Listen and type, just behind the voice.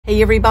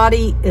Hey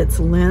everybody,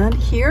 it's Lynn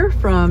here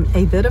from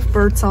A Bit of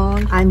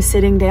Birdsong. I'm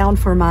sitting down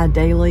for my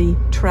daily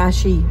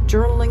trashy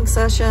journaling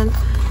session.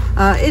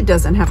 It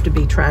doesn't have to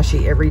be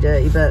trashy every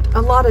day, but a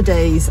lot of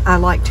days I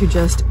like to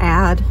just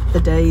add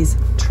the day's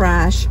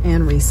trash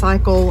and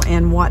recycle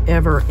and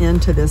whatever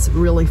into this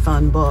really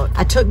fun book.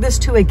 I took this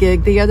to a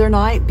gig the other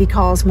night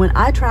because when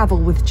I travel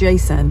with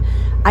Jason,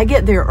 I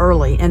get there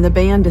early and the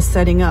band is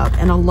setting up,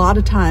 and a lot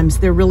of times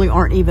there really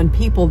aren't even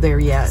people there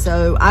yet.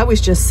 So I was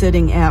just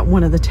sitting at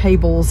one of the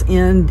tables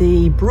in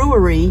the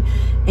brewery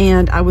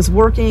and I was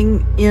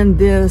working in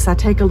this. I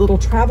take a little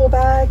travel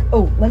bag.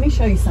 Oh, let me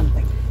show you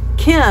something.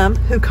 Kim,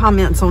 who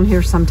comments on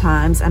here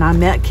sometimes, and I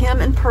met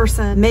Kim in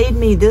person, made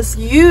me this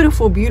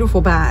beautiful,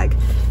 beautiful bag.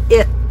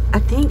 I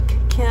think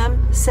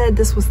Kim said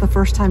this was the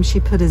first time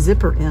she put a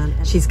zipper in.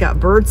 She's got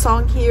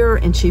Birdsong here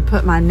and she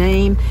put my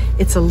name.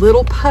 It's a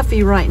little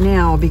puffy right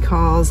now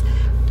because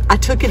I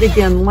took it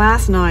again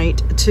last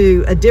night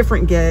to a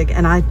different gig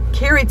and I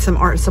carried some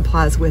art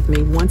supplies with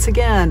me. Once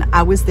again,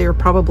 I was there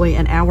probably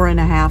an hour and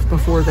a half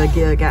before the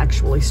gig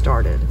actually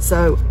started.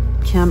 So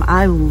Kim,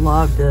 I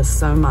love this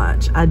so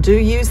much. I do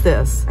use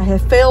this. I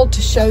have failed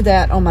to show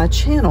that on my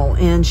channel,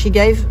 and she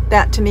gave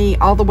that to me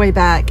all the way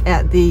back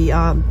at the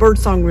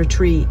Birdsong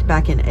retreat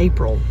back in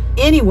April.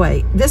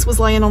 Anyway, this was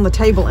laying on the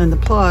table, and the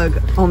plug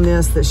on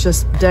this that's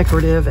just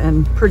decorative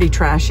and pretty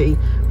trashy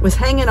was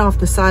hanging off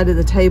the side of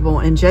the table,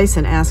 and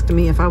Jason asked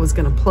me if I was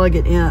going to plug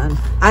it in.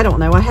 I don't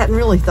know. I hadn't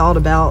really thought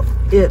about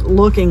it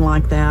looking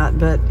like that,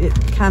 but it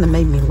kind of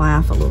made me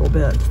laugh a little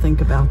bit to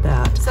think about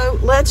that. So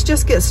let's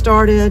just get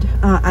started.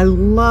 I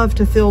love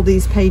to fill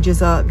these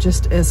pages up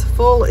just as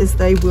full as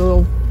they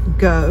will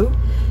go.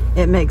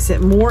 It makes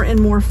it more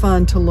and more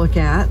fun to look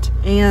at,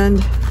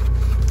 and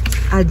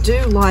I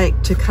do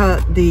like to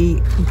cut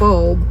the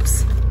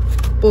bulbs.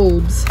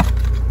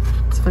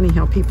 It's funny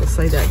how people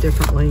say that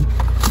differently.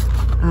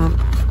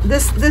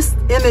 This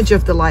image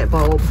of the light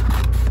bulb,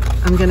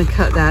 I'm gonna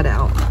cut that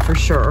out for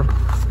sure.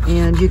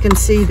 And you can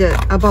see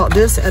that I bought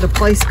this at a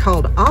place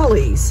called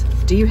Ollie's.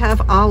 Do you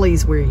have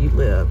Ollie's where you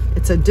live?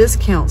 It's a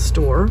discount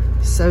store,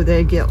 so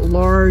they get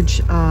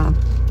large,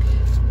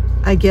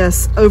 I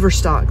guess,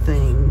 overstock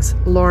things,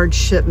 large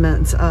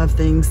shipments of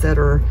things that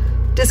are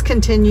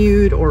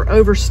discontinued or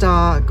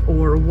overstock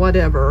or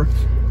whatever,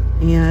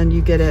 and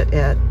you get it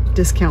at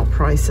discount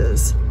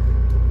prices.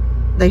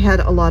 They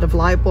had a lot of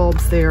light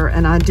bulbs there,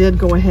 and I did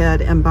go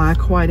ahead and buy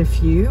quite a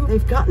few.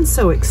 They've gotten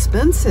so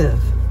expensive.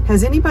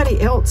 Has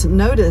anybody else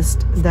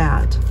noticed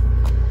that?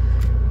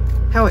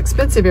 How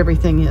expensive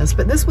everything is.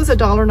 But this was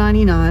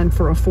 $1.99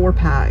 for a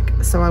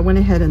 4-pack. So I went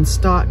ahead and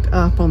stocked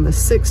up on the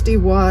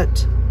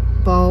 60-watt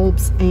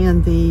bulbs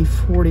and the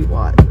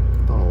 40-watt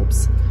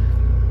bulbs.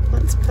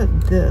 Let's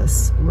put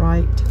this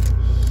right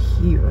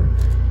here.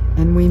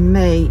 And we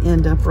may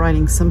end up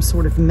writing some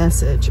sort of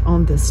message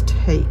on this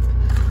tape.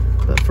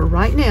 But for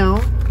right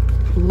now,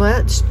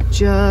 let's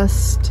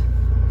just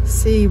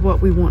see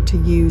what we want to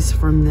use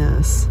from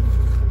this.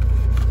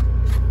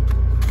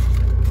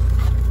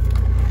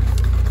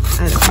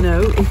 I don't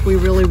know if we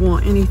really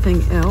want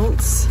anything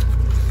else.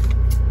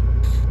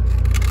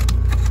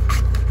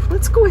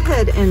 Let's go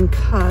ahead and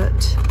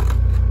cut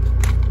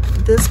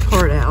this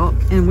part out,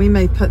 and we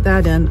may put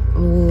that in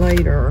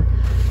later.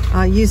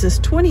 Uses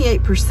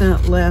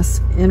 28%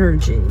 less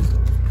energy.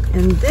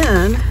 And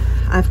then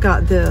I've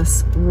got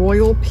this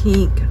Royal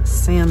Pink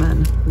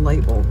Salmon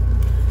label.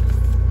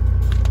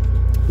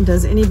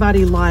 Does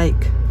anybody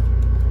like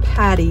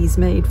patties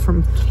made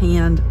from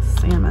canned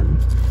salmon?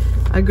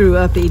 I grew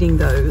up eating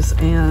those,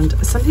 and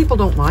some people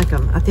don't like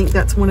them. I think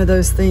that's one of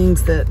those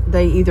things that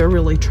they either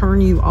really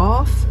turn you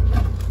off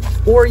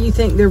or you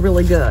think they're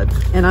really good.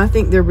 And I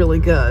think they're really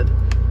good.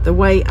 The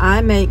way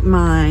I make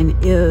mine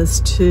is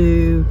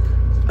to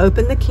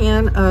open the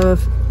can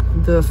of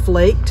the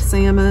flaked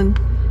salmon,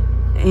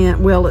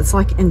 and well, it's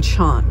like in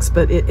chunks,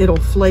 but it'll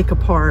flake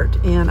apart,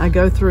 and I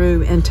go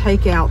through and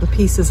take out the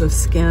pieces of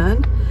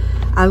skin.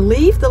 I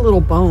leave the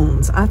little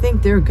bones. I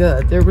think they're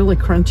good. They're really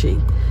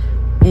crunchy.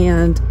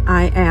 And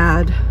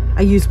I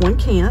use 1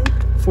 can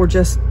for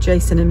just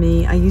Jason and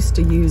me. I used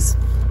to use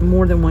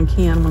more than 1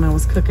 can when I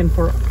was cooking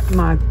for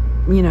my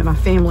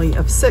family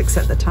of 6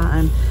 at the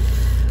time.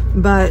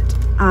 But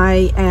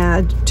I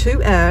add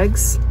 2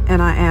 eggs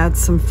and I add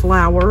some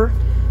flour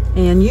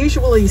and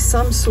usually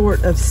some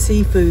sort of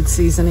seafood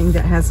seasoning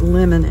that has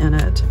lemon in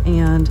it,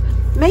 and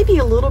maybe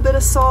a little bit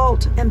of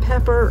salt and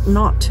pepper,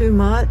 not too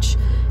much.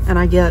 And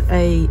I get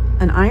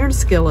an iron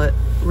skillet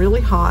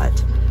really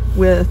hot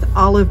with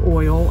olive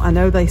oil. I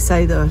know they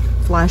say the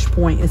flash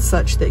point is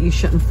such that you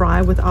shouldn't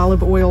fry with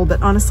olive oil,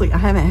 but honestly, I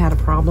haven't had a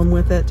problem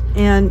with it.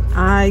 And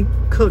I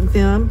cook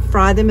them,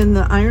 fry them in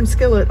the iron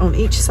skillet on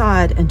each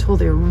side until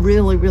they're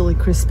really, really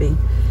crispy.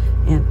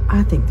 And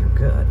I think they're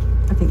good.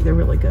 I think they're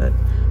really good.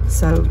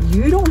 So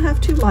you don't have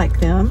to like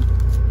them.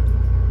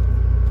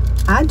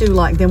 I do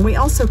like them. We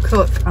also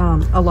cook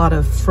a lot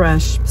of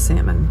fresh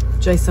salmon.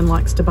 Jason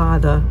likes to buy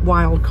the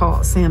wild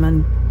caught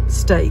salmon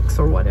steaks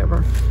or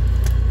whatever.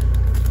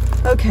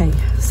 Okay,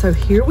 so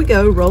here we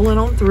go, rolling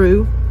on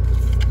through.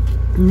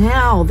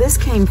 Now, this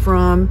came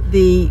from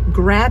the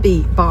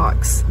Grabby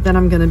box that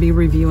I'm gonna be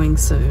reviewing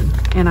soon.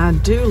 And I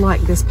do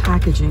like this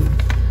packaging.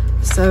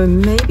 So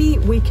maybe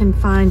we can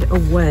find a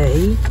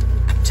way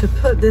to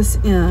put this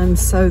in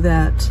so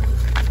that,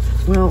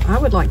 well, I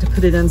would like to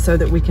put it in so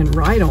that we can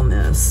write on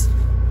this.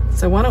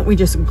 So why don't we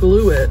just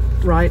glue it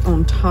right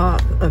on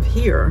top of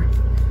here,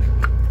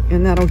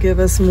 and that'll give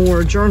us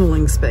more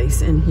journaling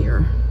space in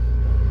here.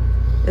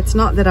 It's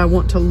not that I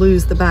want to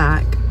lose the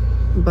back,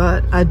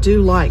 but I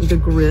do like the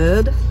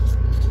grid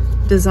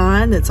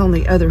design that's on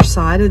the other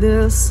side of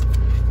this.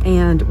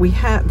 And we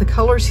have the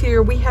colors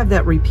here, we have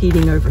that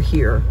repeating over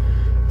here.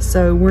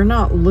 So we're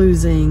not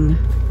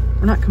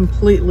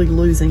completely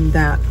losing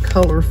that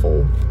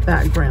colorful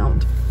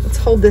background. Let's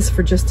hold this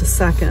for just a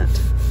second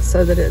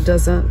so that it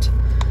doesn't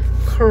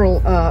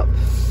curl up.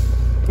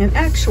 And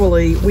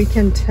actually, we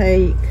can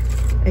take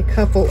a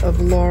couple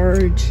of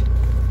large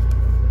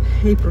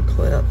paper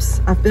clips.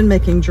 I've been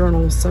making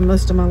journals, so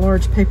most of my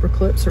large paper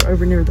clips are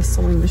over near the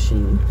sewing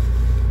machine.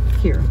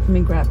 Here, let me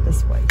grab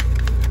this way.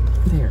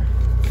 There.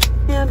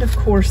 And of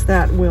course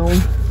that will,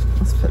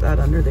 let's put that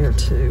under there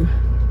too.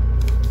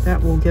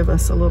 That will give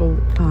us a little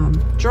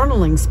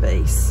journaling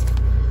space.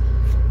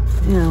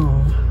 Now,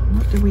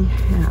 what do we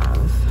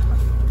have?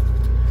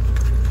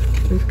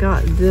 We've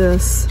got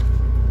this.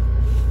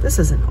 This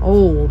is an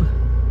old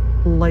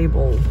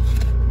label.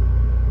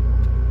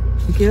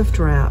 Gift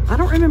wrap. I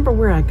don't remember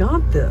where I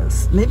got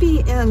this.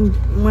 Maybe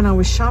when I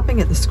was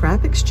shopping at the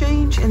scrap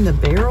exchange in the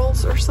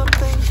barrels or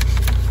something.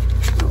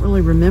 I don't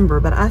really remember,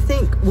 but I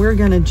think we're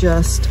gonna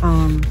just,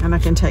 and I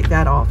can take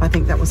that off. I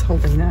think that was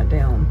holding that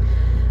down.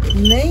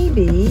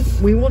 Maybe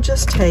we will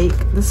just take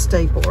the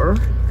stapler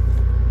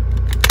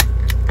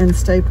and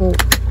staple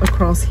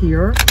across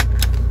here.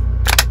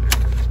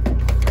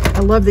 I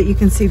love that you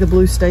can see the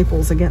blue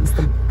staples against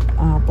the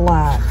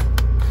black.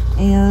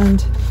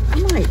 And I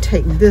might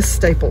take this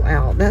staple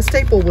out. That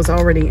staple was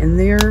already in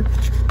there.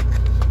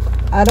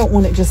 I don't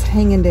want it just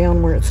hanging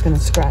down where it's going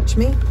to scratch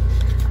me,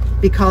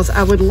 because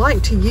I would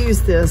like to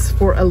use this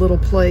for a little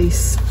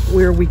place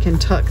where we can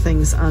tuck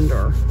things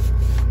under.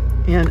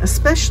 And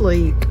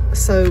especially,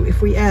 so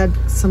if we add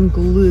some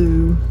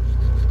glue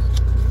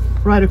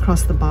right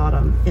across the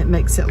bottom, it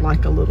makes it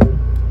like a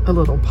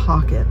little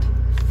pocket.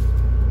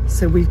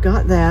 So we've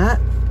got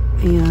that,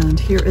 and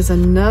here is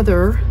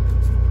another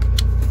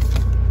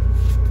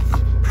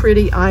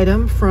pretty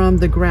item from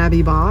the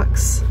Grabby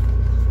box.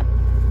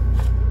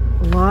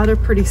 A lot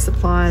of pretty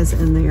supplies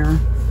in there.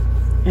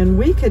 And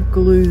we could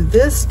glue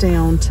this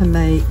down to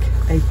make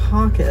a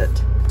pocket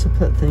to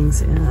put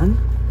things in.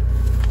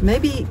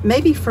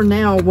 Maybe for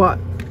now what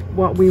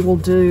we will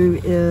do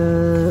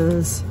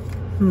is,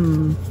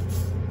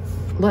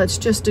 let's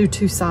just do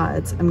two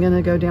sides. I'm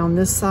gonna go down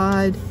this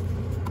side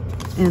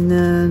and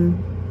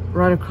then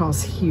right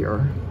across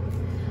here.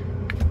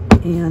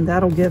 And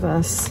that'll give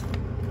us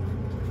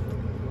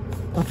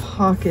a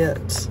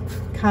pocket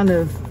kind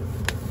of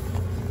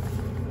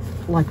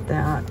like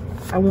that.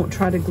 I won't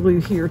try to glue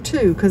here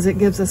too, because it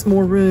gives us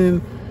more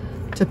room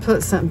to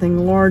put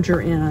something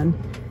larger in.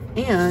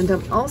 And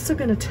I'm also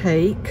going to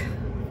take,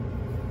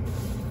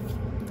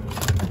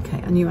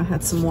 okay, I knew I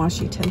had some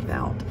washi tape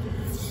out.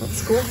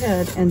 Let's go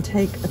ahead and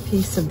take a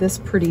piece of this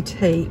pretty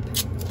tape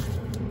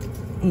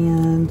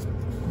and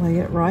lay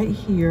it right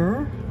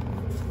here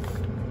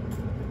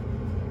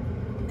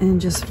and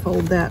just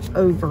fold that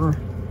over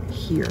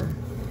here.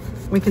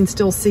 We can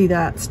still see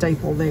that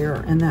staple there,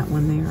 and that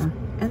one there,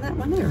 and that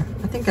one there.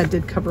 I think I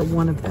did cover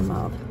one of them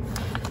up.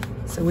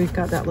 So we've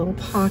got that little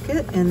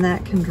pocket, and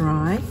that can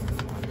dry.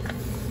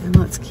 And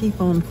let's keep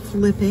on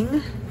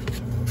flipping.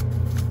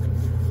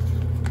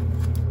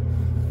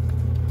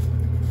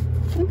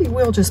 Maybe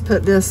we'll just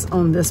put this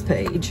on this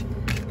page,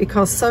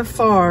 because so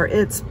far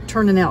it's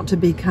turning out to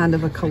be kind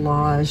of a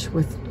collage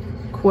with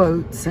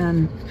quotes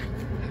and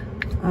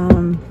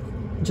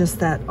just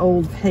that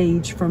old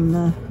page from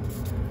the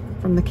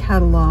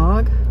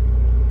catalog.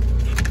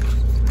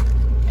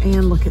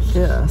 And look at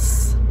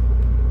this.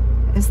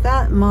 Is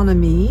that Mon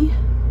Ami?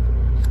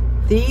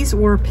 These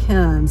were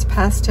pens,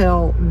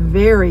 pastel,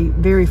 very,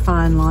 very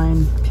fine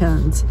line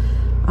pens.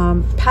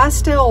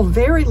 Pastel,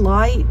 very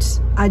light.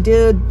 I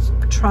did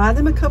try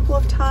them a couple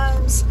of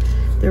times.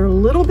 They're a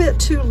little bit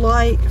too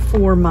light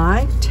for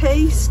my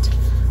taste.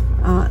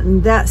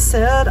 And that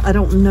said, I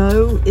don't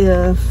know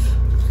if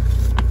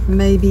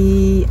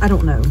maybe, I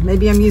don't know,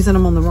 maybe I'm using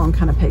them on the wrong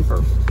kind of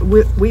paper.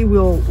 We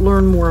will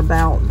learn more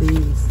about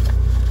these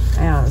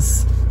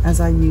as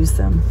I use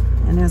them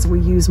and as we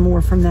use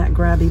more from that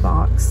Grabby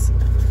box.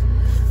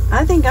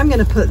 I think I'm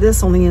going to put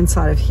this on the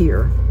inside of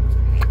here,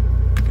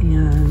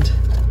 and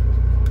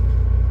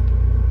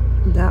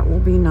that will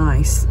be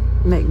nice.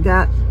 Make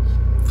that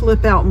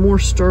flip out more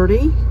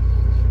sturdy.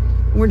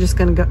 We're just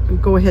going to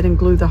go ahead and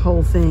glue the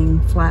whole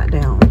thing flat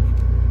down.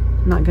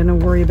 I'm not going to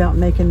worry about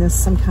making this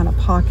some kind of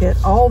pocket,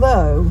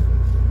 although,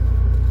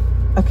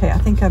 okay, I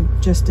think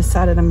I've just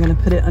decided I'm going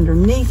to put it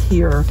underneath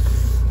here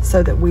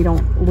so that we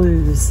don't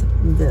lose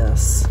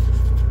this.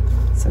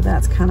 So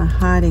that's kind of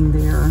hiding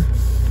there.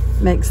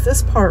 makes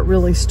this part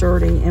really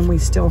sturdy, and we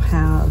still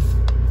have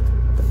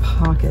the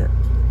pocket.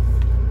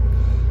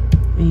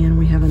 And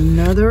we have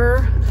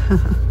another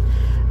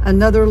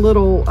another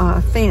little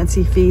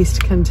Fancy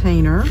Feast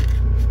container.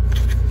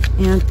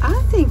 And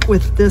I think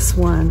with this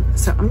one,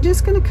 so I'm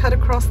just going to cut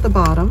across the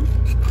bottom,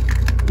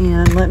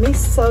 and let me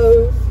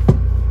sew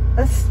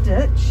a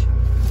stitch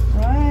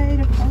right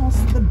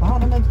across the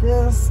bottom of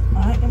this.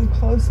 I am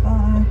close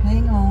by.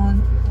 Hang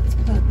on. Let's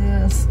put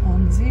this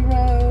on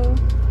 0.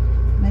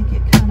 Make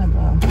it kind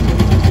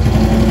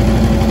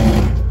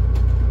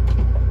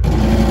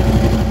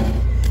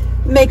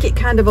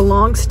of a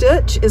long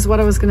stitch is what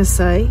I was going to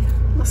say.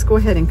 Let's go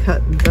ahead and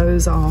cut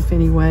those off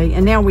anyway.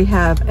 And now we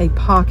have a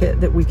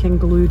pocket that we can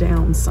glue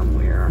down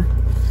somewhere.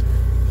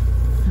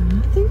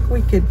 I think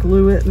we could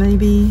glue it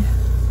maybe.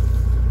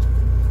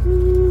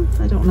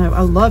 I don't know.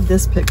 I love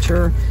this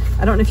picture.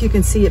 I don't know if you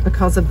can see it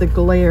because of the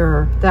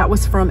glare. That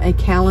was from a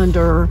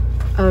calendar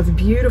of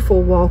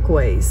beautiful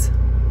walkways.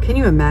 Can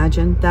you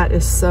imagine? That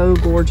is so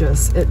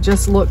gorgeous. It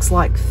just looks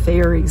like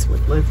fairies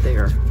would live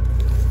there.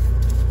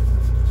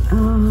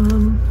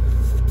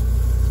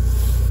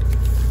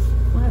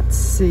 Let's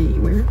see,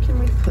 where can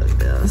we put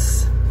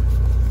this?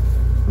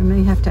 We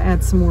may have to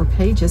add some more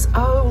pages.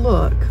 Oh,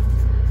 look.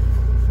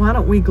 Why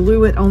don't we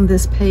glue it on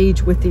this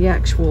page with the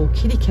actual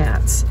kitty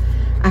cats?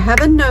 I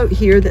have a note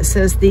here that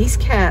says these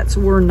cats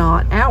were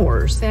not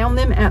ours. Found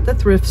them at the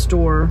thrift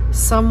store,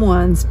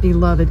 someone's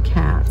beloved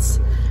cats.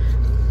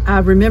 I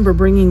remember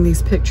bringing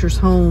these pictures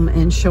home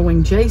and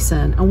showing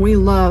Jason, and we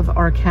love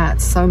our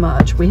cats so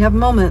much. We have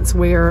moments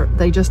where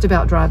they just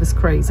about drive us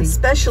crazy,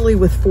 especially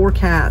with 4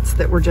 cats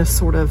that were just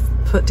sort of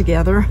put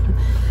together.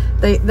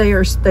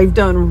 They've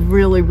done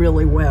really,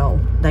 really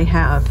well. They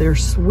have. They're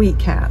sweet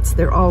cats.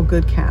 They're all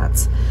good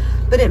cats.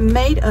 But it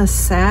made us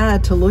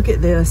sad to look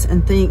at this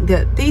and think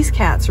that these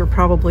cats are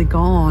probably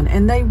gone,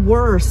 and they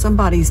were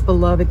somebody's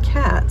beloved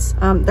cats.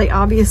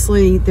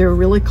 They're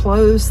really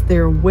close,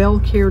 they're well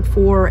cared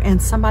for, and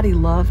somebody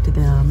loved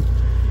them.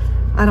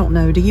 I don't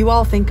know, do you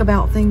all think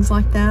about things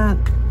like that?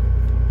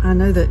 I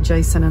know that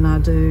Jason and I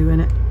do,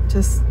 and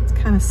it's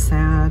kind of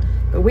sad.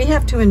 But we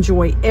have to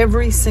enjoy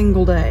every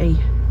single day.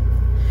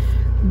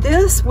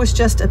 This was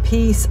just a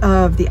piece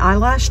of the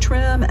eyelash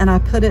trim, and I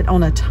put it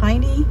on a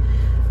tiny,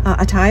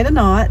 I tied a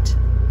knot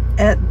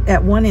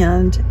at one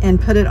end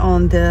and put it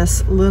on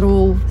this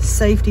little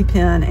safety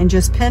pin and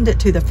just pinned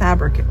it to the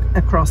fabric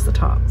across the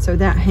top. So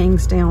that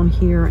hangs down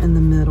here in the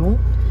middle.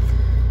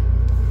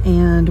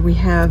 And we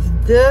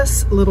have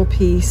this little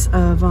piece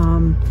of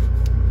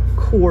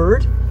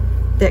cord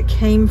that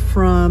came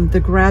from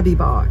the grabby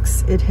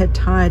box. It had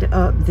tied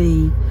up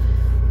the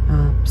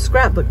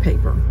scrapbook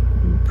paper,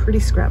 pretty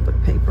scrapbook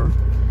paper.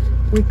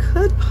 We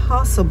could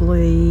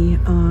possibly,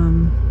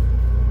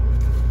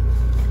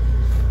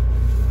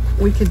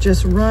 we could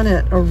just run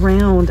it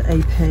around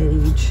a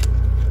page,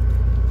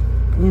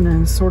 you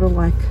know, sort of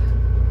like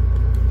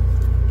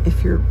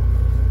if you're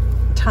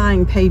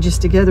tying pages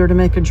together to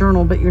make a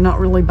journal, but you're not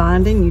really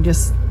binding, you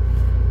just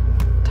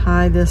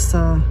tie this,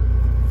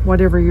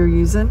 whatever you're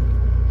using.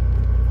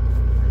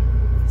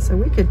 So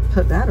we could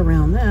put that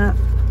around that,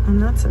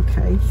 and that's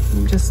okay.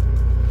 It just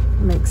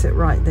makes it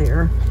right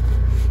there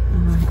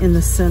in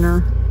the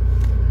center.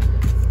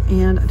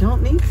 And I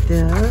don't need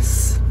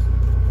this.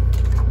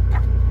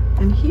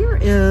 And here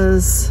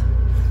is,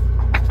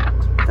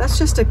 that's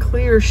just a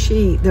clear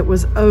sheet that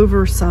was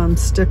over some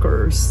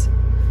stickers.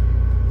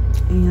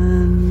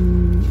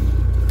 And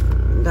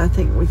I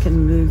think we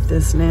can move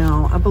this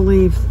now. I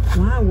believe,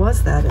 why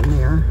was that in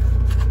there?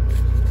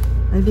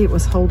 Maybe it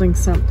was holding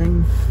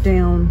something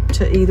down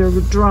to either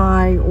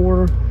dry,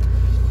 or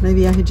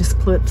maybe I had just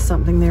clipped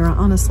something there. I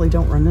honestly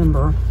don't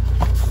remember.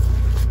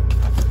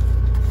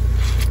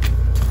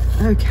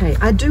 Okay,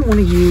 I do want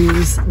to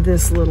use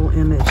this little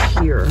image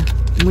here.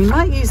 We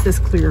might use this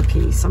clear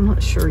piece. I'm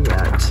not sure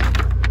yet.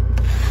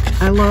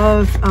 I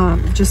love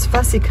just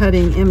fussy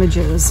cutting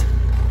images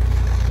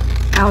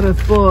out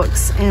of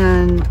books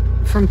and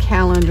from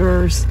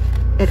calendars.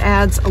 It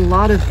adds a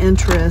lot of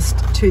interest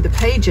to the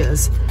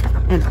pages.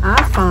 And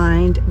I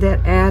find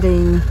that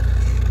adding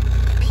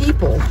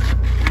people,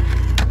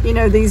 you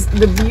know,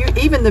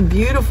 even the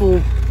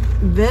beautiful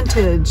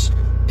vintage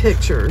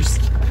pictures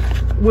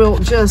will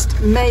just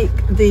make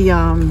the,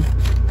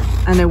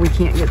 I know we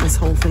can't get this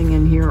whole thing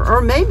in here,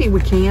 or maybe we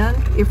can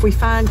if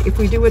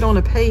we do it on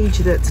a page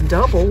that's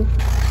double.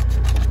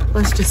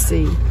 Let's just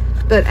see.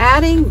 But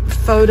adding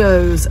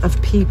photos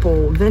of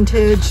people,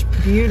 vintage,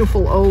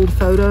 beautiful old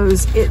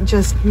photos, it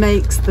just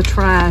makes the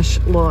trash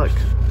look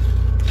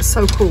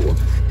so cool.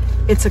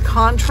 It's a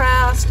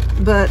contrast,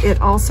 but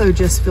it also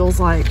just feels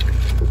like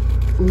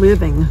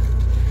living.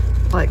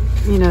 Like,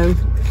 you know,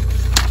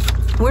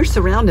 we're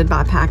surrounded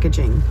by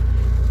packaging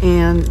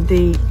and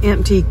the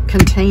empty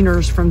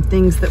containers from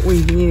things that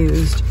we've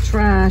used,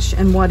 trash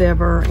and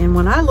whatever. And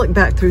when I look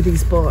back through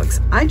these books,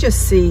 I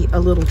just see a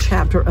little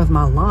chapter of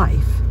my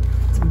life.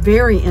 It's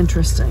very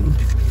interesting.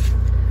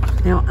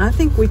 Now, I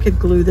think we could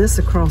glue this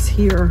across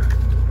here.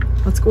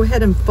 Let's go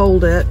ahead and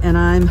fold it, and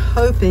I'm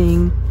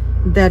hoping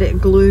that it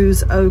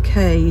glues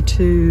okay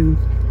to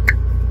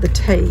the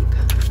tape.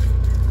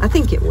 I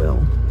think it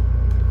will.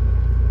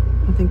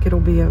 I think it'll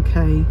be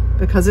okay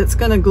because it's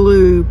gonna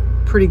glue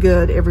pretty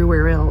good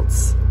everywhere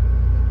else,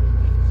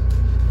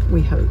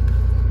 we hope.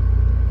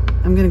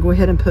 I'm gonna go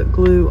ahead and put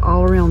glue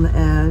all around the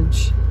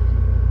edge,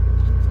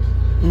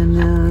 and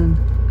then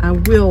I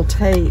will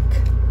take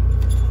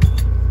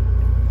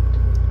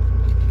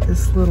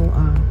this little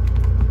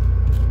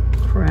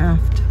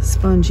craft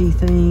spongy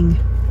thing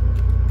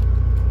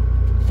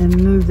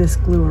and move this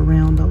glue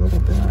around a little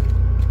bit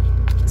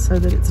so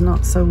that it's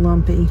not so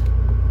lumpy.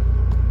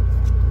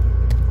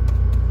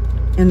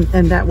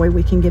 And that way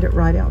we can get it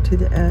right out to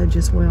the edge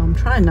as well. I'm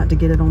trying not to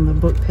get it on the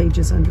book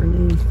pages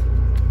underneath.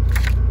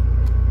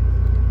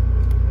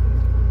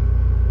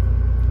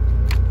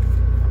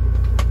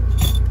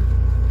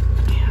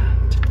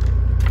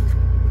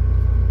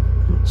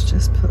 And let's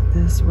just put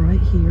this right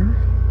here.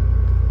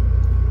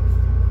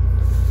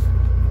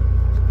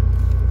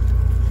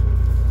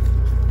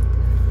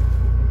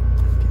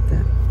 Get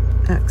that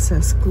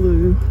excess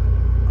glue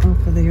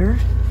off of there.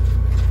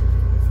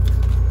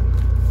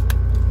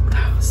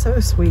 So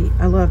sweet.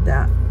 I love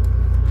that.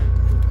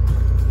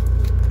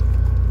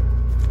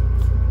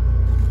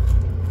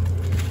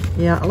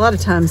 Yeah, a lot of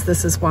times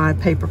this is why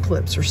paper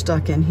clips are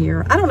stuck in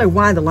here. I don't know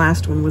why the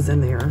last one was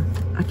in there.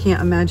 I can't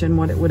imagine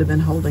what it would have been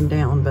holding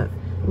down, but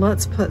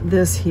let's put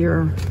this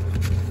here.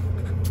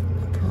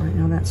 All right,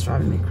 now that's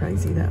driving me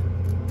crazy, that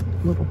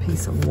little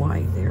piece of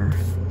white there.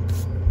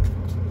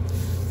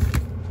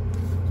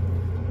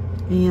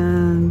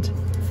 And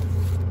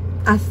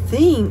I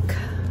think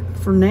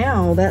for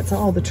now, that's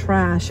all the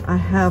trash I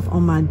have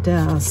on my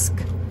desk.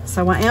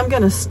 So I am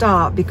gonna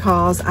stop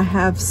because I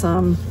have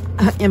some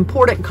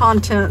important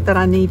content that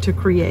I need to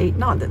create.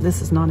 Not that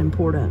this is not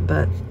important,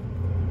 but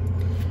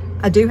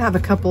I do have a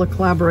couple of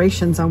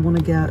collaborations I wanna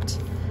get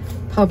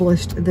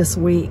published this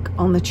week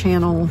on the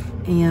channel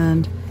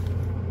and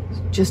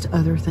just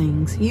other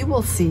things. You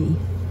will see.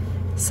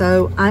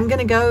 So I'm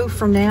gonna go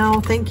from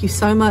now. Thank you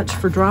so much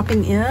for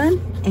dropping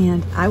in,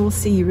 and I will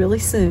see you really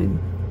soon.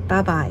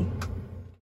 Bye-bye.